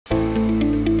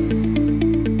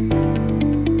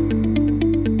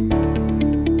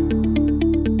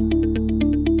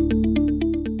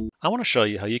want to show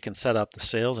you how you can set up the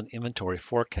sales and inventory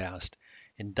forecast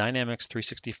in Dynamics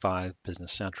 365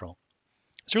 Business Central.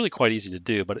 It's really quite easy to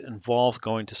do, but it involves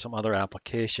going to some other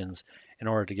applications in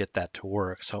order to get that to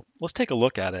work. So let's take a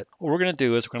look at it. What we're going to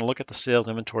do is we're going to look at the sales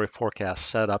inventory forecast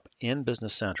setup in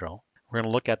Business Central. We're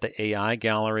going to look at the AI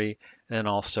gallery and then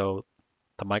also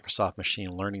the Microsoft Machine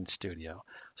Learning Studio.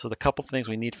 So the couple things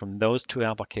we need from those two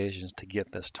applications to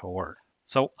get this to work.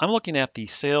 So I'm looking at the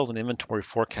sales and inventory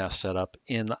forecast setup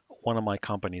in one of my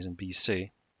companies in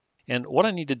BC. And what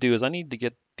I need to do is I need to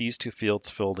get these two fields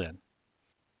filled in,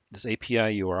 this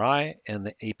API URI and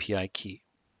the API key.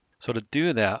 So to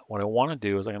do that, what I want to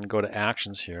do is I'm going to go to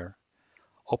Actions here,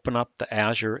 open up the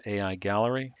Azure AI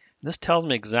Gallery. And this tells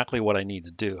me exactly what I need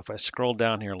to do. If I scroll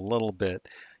down here a little bit,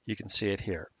 you can see it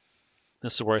here.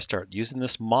 This is where I start using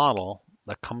this model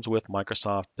that comes with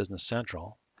Microsoft Business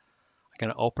Central. I'm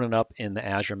going to open it up in the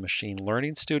Azure Machine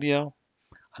Learning Studio.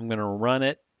 I'm going to run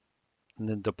it and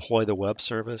then deploy the web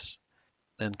service,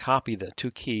 then copy the two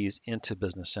keys into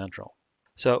Business Central.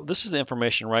 So this is the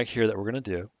information right here that we're going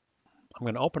to do. I'm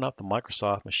going to open up the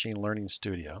Microsoft Machine Learning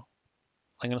Studio.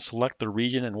 I'm going to select the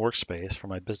region and workspace for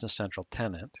my Business Central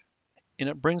tenant. And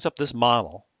it brings up this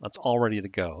model that's all ready to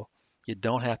go. You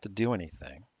don't have to do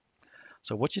anything.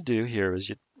 So what you do here is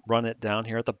you run it down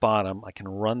here at the bottom. I can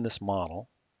run this model.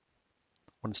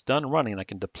 When it's done running, I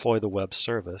can deploy the web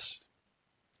service.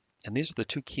 And these are the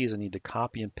two keys I need to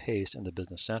copy and paste into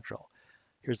Business Central.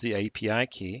 Here's the API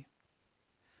key.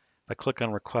 If I click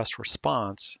on Request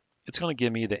Response, it's going to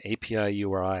give me the API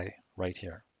URI right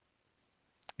here.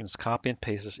 I can just copy and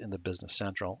paste this into Business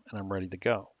Central, and I'm ready to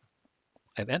go.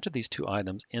 I've entered these two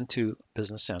items into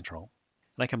Business Central,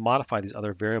 and I can modify these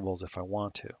other variables if I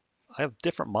want to. I have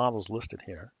different models listed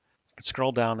here. I can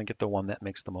scroll down and get the one that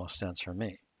makes the most sense for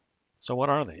me. So what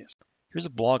are these? Here's a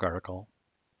blog article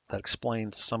that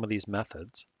explains some of these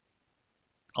methods.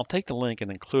 I'll take the link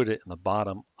and include it in the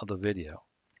bottom of the video.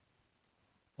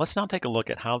 Let's now take a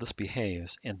look at how this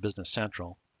behaves in Business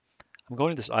Central. I'm going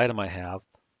to this item I have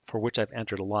for which I've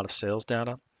entered a lot of sales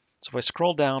data. So if I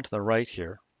scroll down to the right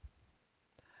here,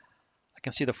 I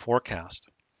can see the forecast.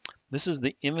 This is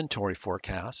the inventory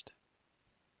forecast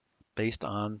based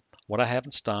on what I have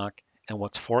in stock and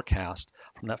what's forecast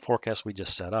from that forecast we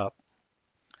just set up.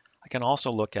 I can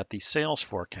also look at the sales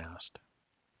forecast.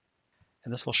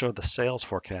 And this will show the sales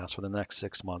forecast for the next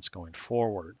 6 months going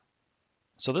forward.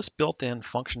 So this built-in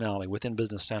functionality within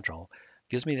Business Central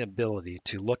gives me the ability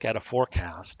to look at a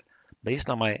forecast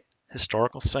based on my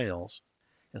historical sales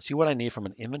and see what I need from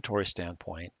an inventory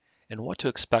standpoint and what to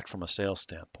expect from a sales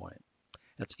standpoint.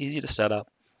 It's easy to set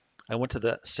up. I went to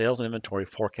the sales and inventory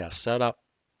forecast setup.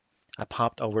 I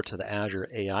popped over to the Azure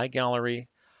AI Gallery,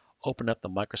 opened up the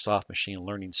Microsoft Machine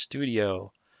Learning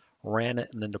Studio, ran it,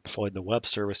 and then deployed the web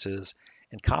services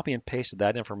and copy and pasted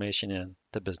that information in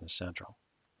to Business Central.